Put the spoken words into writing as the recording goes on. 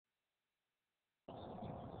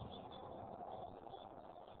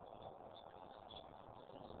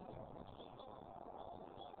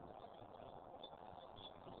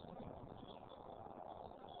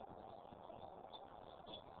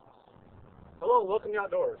Hello, welcome to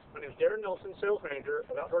Outdoors. My name is Darren Nelson, Sales Manager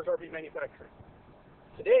of Outdoors RV Manufacturing.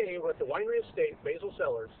 Today, we're at the Winery Estate, Basil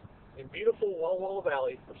Cellars, in beautiful Walla Walla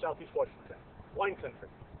Valley of Southeast Washington, wine country.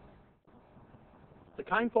 The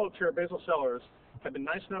kind folks here at Basil Cellars have been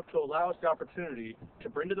nice enough to allow us the opportunity to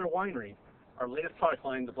bring to their winery our latest product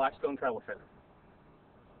line, the Blackstone Travel Trailer.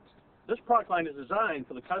 This product line is designed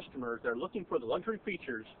for the customers that are looking for the luxury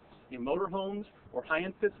features in motorhomes or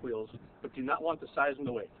high-end fifth wheels, but do not want the size and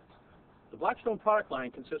the weight. The Blackstone product line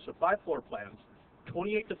consists of 5 floor plans,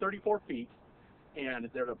 28 to 34 feet, and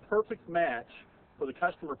they're a perfect match for the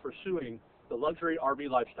customer pursuing the luxury RV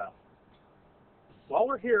lifestyle. While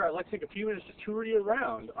we're here, I'd like to take a few minutes to tour you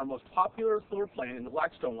around our most popular floor plan in the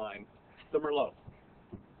Blackstone line, the Merlot.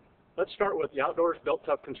 Let's start with the Outdoors Belt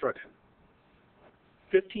Tough construction.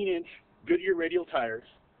 15-inch Goodyear radial tires,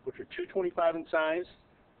 which are 225 in size,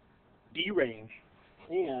 D-range,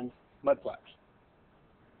 and mud flaps.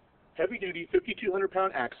 Heavy-duty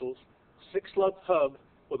 5,200-pound axles, 6-slug hub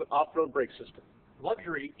with an off-road brake system.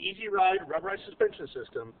 Luxury Easy Ride rubberized suspension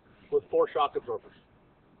system with 4 shock absorbers.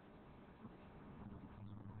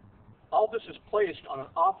 All this is placed on an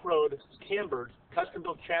off-road cambered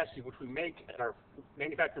custom-built chassis which we make at our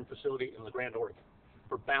manufacturing facility in La Grande, Oregon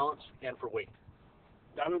for balance and for weight.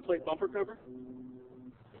 Diamond plate bumper cover,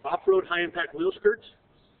 off-road high-impact wheel skirts,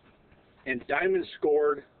 and diamond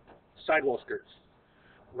scored sidewall skirts.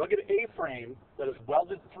 Rugged A-frame that is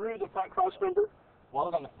welded through the front cross member,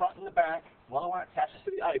 welded on the front and the back, welded when it attaches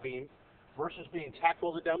to the I-beam, versus being tack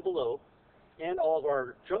welded down below, and all of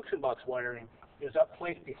our junction box wiring is up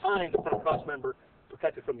placed behind the front cross member,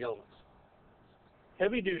 protected from the elements.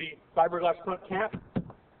 Heavy-duty fiberglass front cap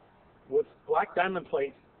with black diamond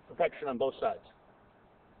plate protection on both sides.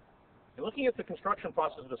 And looking at the construction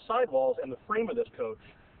process of the sidewalls and the frame of this coach,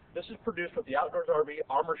 this is produced with the Outdoors RV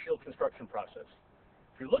Armor Shield construction process.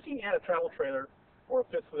 If you're looking at a travel trailer or a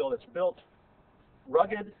fifth wheel that's built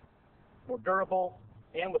rugged, more durable,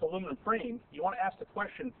 and with aluminum frame, you want to ask the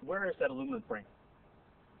question, where is that aluminum frame?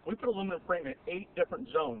 We put aluminum frame in 8 different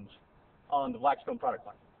zones on the Blackstone product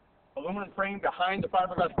line. Aluminum frame behind the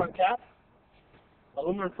fiberglass front cap,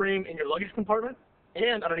 aluminum frame in your luggage compartment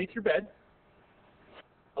and underneath your bed,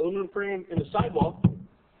 aluminum frame in the sidewall,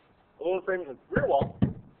 aluminum frame in the rear wall,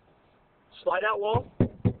 slide out wall,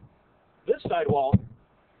 this sidewall,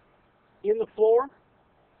 in the floor,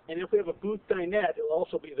 and if we have a booth dinette, it will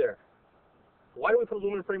also be there. Why do we put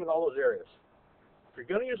aluminum frame in all those areas? If you're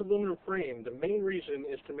going to use aluminum frame, the main reason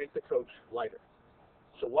is to make the coach lighter.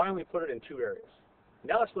 So why don't we put it in 2 areas?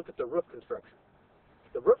 Now let's look at the roof construction.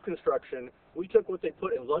 The roof construction, we took what they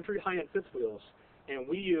put in luxury high-end fifth wheels, and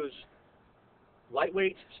we use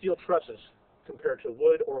lightweight steel trusses compared to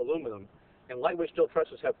wood or aluminum, and lightweight steel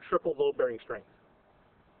trusses have triple load-bearing strength.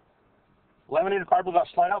 Laminated fiberglass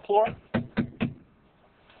slide-out floor,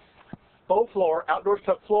 faux floor, Outdoors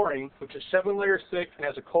Tough flooring, which is 7 layers thick and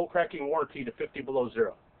has a cold cracking warranty to 50 below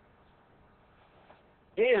zero.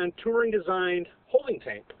 And touring designed holding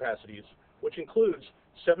tank capacities, which includes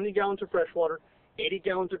 70 gallons of fresh water, 80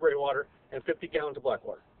 gallons of gray water, and 50 gallons of black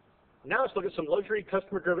water. Now let's look at some luxury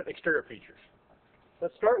customer-driven exterior features.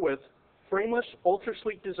 Let's start with frameless,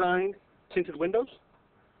 ultra-sleek designed tinted windows,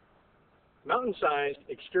 mountain-sized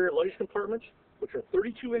exterior luggage compartments, which are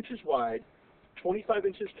 32 inches wide, 25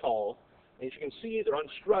 inches tall, and as you can see, they're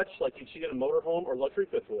unstrutched like you'd see in a motorhome or luxury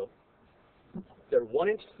fifth wheel. They're 1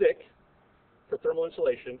 inch thick for thermal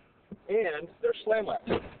insulation, and they're slam-latched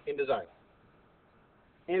in design.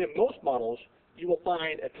 And in most models, you will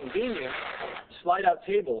find a convenient slide-out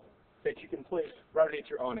table that you can place right underneath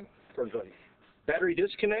your awning for enjoyment. Battery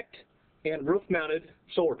disconnect and roof-mounted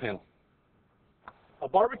solar panel. A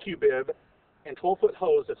barbecue bib and 12-foot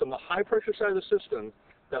hose that's on the high-pressure side of the system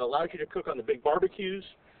that allows you to cook on the big barbecues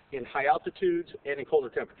in high altitudes and in colder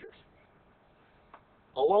temperatures,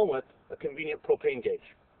 along with a convenient propane gauge.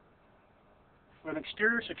 We have an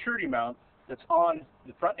exterior security mount that's on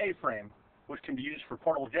the front A-frame, which can be used for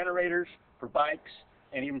portable generators, for bikes,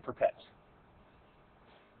 and even for pets.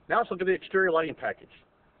 Now let's look at the exterior lighting package.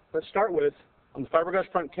 Let's start with, on the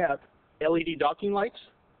fiberglass front cap, LED docking lights,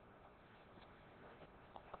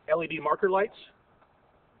 LED marker lights,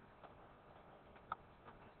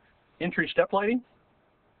 entry step lighting,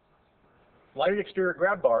 lighted exterior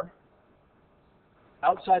grab bar,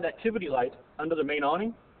 outside activity light under the main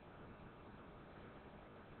awning,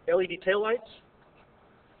 LED taillights,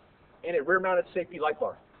 and a rear-mounted safety light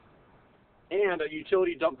bar, and a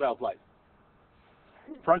utility dump valve light.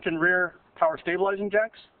 Front and rear power stabilizing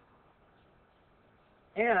jacks,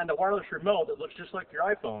 and a wireless remote that looks just like your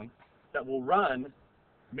iPhone that will run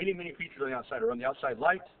many features on the outside. It'll run the outside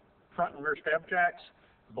light, front and rear stab jacks,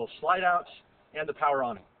 both slide outs, and the power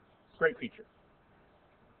awning. Great feature.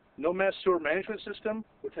 No mess sewer management system,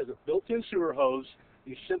 which has a built-in sewer hose.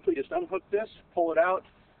 You simply just unhook this, pull it out,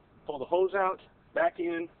 pull the hose out, back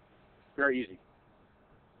in, very easy.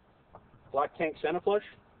 Black tank Santa flush.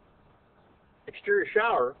 Exterior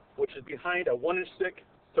shower, which is behind a 1-inch thick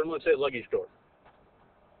thermal insulated luggage door.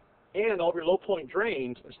 And all of your low point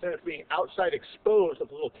drains, instead of being outside exposed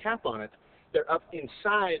with a little cap on it, they're up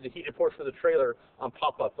inside the heated portion of the trailer on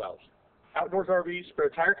pop-up valves. Outdoors RV spare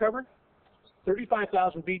tire cover,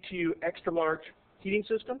 35,000 BTU extra large heating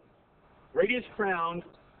system, radius crowned,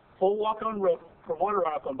 full walk-on rope for water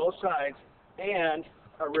runoff on both sides, and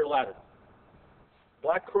a rear ladder.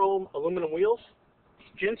 Black chrome aluminum wheels,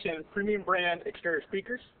 Jensen premium brand exterior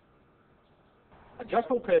speakers,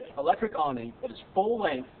 adjustable pitch electric awning that is full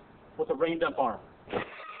length with a rain dump arm.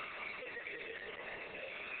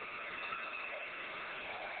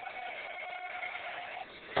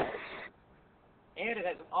 And it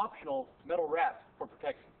has an optional metal wrap for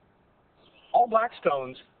protection. All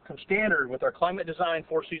Blackstones come standard with our Climate Design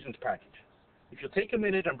 4 Seasons package. If you'll take a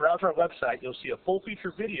minute and browse our website, you'll see a full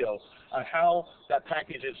feature video on how that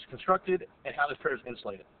package is constructed and how this trailer is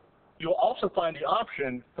insulated. You'll also find the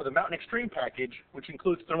option for the Mountain Extreme package, which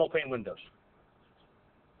includes thermal pane windows.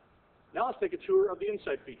 Now let's take a tour of the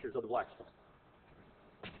inside features of the Blackstone.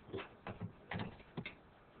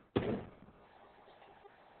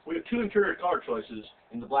 We have two interior color choices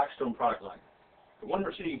in the Blackstone product line. The one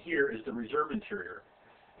we're seeing here is the Reserve interior,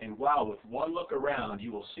 and wow, with one look around,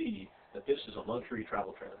 you will see that this is a luxury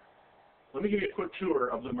travel trailer. Let me give you a quick tour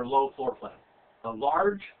of the Merlot floor plan. A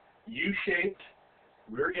large U-shaped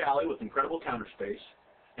rear galley with incredible counter space,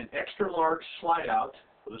 an extra large slide out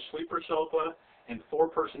with a sleeper sofa and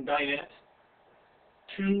 4-person dinette,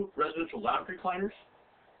 2 residential lounge recliners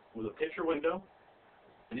with a picture window,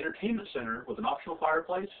 an entertainment center with an optional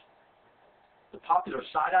fireplace, the popular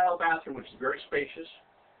side aisle bathroom, which is very spacious,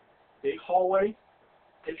 big hallway,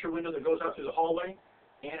 picture window that goes out through the hallway,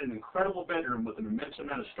 and an incredible bedroom with an immense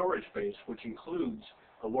amount of storage space, which includes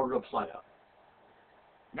a wardrobe slide-out.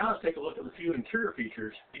 Now let's take a look at a few interior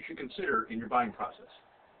features you should consider in your buying process.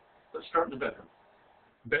 Let's start in the bedroom.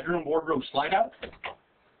 Bedroom wardrobe slide-out,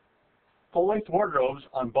 full-length wardrobes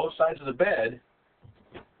on both sides of the bed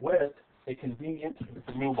with a convenient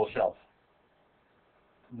removable shelf.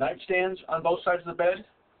 Nightstands on both sides of the bed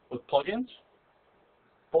with plug-ins,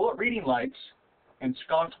 bullet reading lights and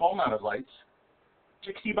sconce wall-mounted lights,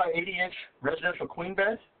 60 by 80-inch residential queen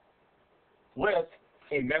bed with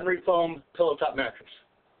a memory foam pillow top mattress.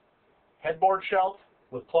 Headboard shelf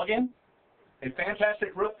with plug-in, a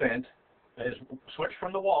fantastic roof vent that is switched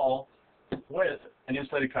from the wall with an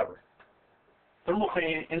insulated cover. Thermal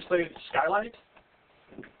pane insulated skylight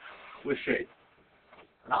with shade.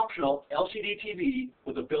 An optional LCD TV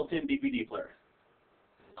with a built-in DVD player.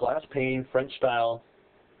 Glass pane French style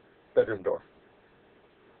bedroom door.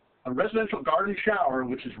 A residential garden shower,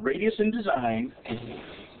 which is radius in design,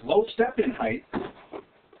 low step-in height,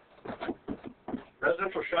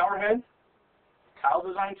 residential shower head, tile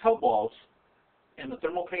design tub walls, and the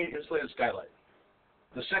thermal pane insulated skylight.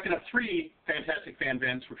 The second of 3 fantastic fan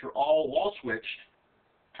vents, which are all wall switched,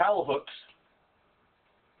 towel hooks,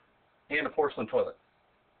 and a porcelain toilet.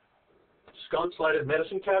 Sconce slided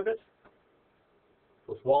medicine cabinet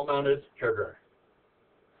with wall-mounted hairdryer.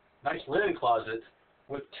 Nice linen closet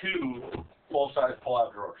with 2 full-size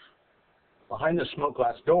pull-out drawers. Behind the smoke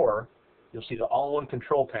glass door, you'll see the all-in-one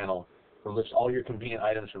control panel that lifts all your convenient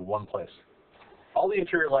items in one place. All the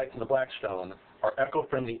interior lights in the Blackstone are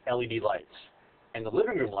eco-friendly LED lights, and the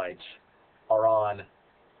living room lights are on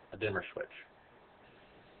a dimmer switch.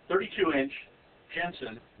 32-inch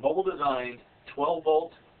Jensen mobile designed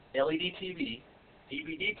 12-volt LED TV,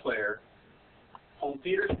 DVD player, home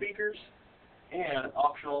theater speakers, and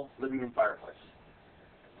optional living room fireplace.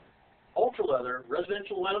 Ultra leather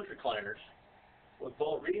residential lounge recliners with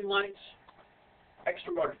bullet reading lights,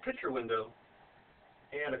 extra large picture window,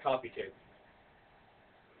 and a coffee table.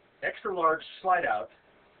 Extra large slide out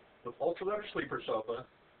with ultra leather sleeper sofa,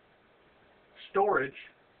 storage,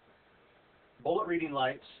 bullet reading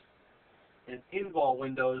lights, and in-wall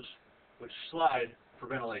windows which slide for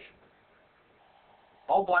ventilation.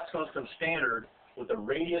 All Blackstones come standard with a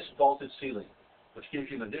radius vaulted ceiling, which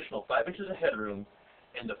gives you an additional 5 inches of headroom,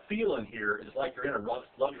 and the feel in here is like you're in a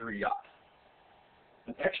luxury yacht.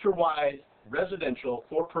 An extra wide residential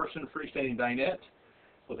 4-person freestanding dinette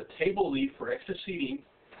with a table leaf for extra seating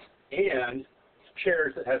and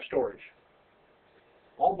chairs that have storage.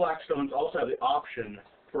 All Blackstones also have the option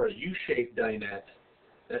for a U-shaped dinette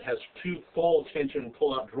that has 2 full tension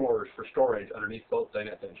pull-out drawers for storage underneath both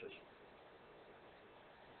dinette benches.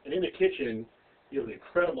 And in the kitchen, you have an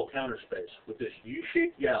incredible counter space with this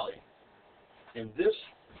U-shaped galley, and this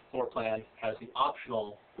floor plan has the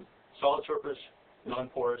optional solid surface,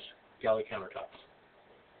 non-porous galley countertops.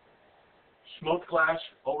 Smoked glass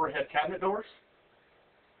overhead cabinet doors,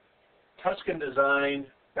 Tuscan design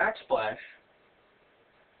backsplash,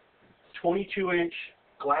 22-inch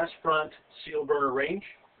glass front seal burner range,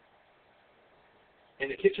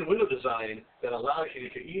 and a kitchen window design that allows you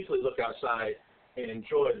to easily look outside and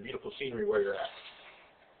enjoy the beautiful scenery where you're at.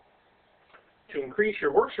 To increase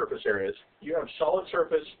your work surface areas, you have solid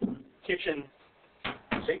surface kitchen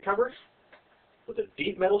sink covers with a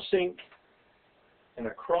deep metal sink and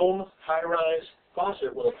a chrome high-rise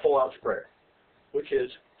faucet with a pull-out sprayer, which is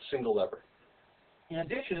single lever. In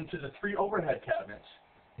addition to the 3 overhead cabinets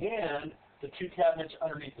and the 2 cabinets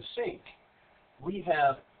underneath the sink, we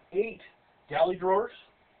have 8 galley drawers,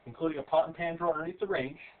 including a pot and pan drawer underneath the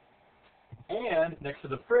range, and next to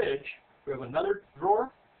the fridge, we have another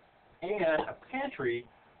drawer and a pantry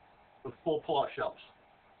with full pull-out shelves.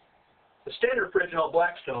 The standard fridge in all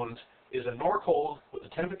Blackstones is a Norcold with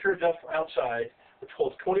a temperature adjuster outside, which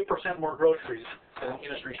holds 20% more groceries than an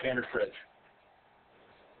industry standard fridge.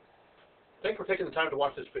 Thanks for taking the time to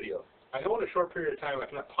watch this video. I know in a short period of time I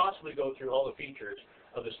cannot possibly go through all the features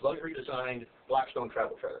of this luxury designed Blackstone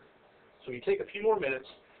travel trailer. So you take a few more minutes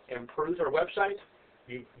and peruse our website,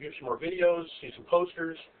 view some more videos, see some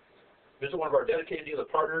posters, visit one of our dedicated dealer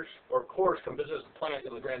partners, or of course come visit the plant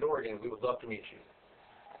in LaGrande, Oregon. We would love to meet you.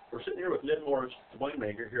 We're sitting here with Ned Morris,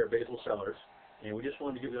 winemaker here at Basil Cellars, and we just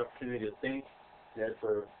wanted to give you the opportunity to thank Ned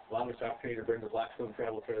for allowing us the opportunity to bring the Blackstone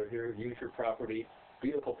travel trailer here, use your property,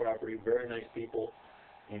 beautiful property, very nice people,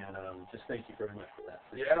 and just thank you very much for that.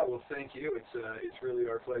 Yeah, well, thank you. It's really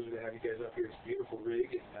our pleasure to have you guys up here. It's a beautiful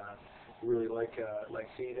rig, and really like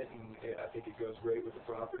seeing it, and I think it goes great with the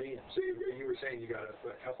property. And so you were saying you got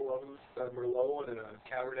a couple of them, a Merlot and a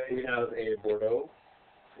Cabernet. We have a Bordeaux,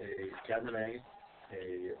 a Cabernet,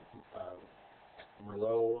 a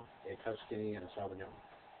Merlot, a Tuscany, and a Sauvignon,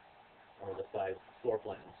 are the 5 floor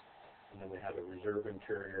plans. And then we have a reserve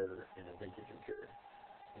interior and a vintage interior.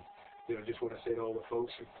 You know, just want to say to all the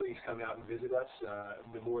folks, please come out and visit us.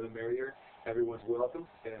 The more the merrier. Everyone's welcome,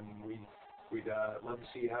 and we'd love to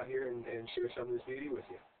see you out here and share some of this beauty with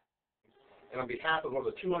you. And on behalf of more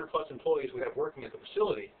than 200 plus employees we have working at the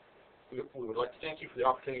facility, we would like to thank you for the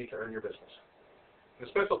opportunity to earn your business. And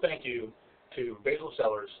a special thank you to Basil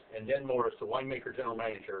Cellars and Ned Morris, the winemaker general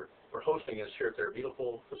manager, for hosting us here at their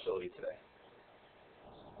beautiful facility today.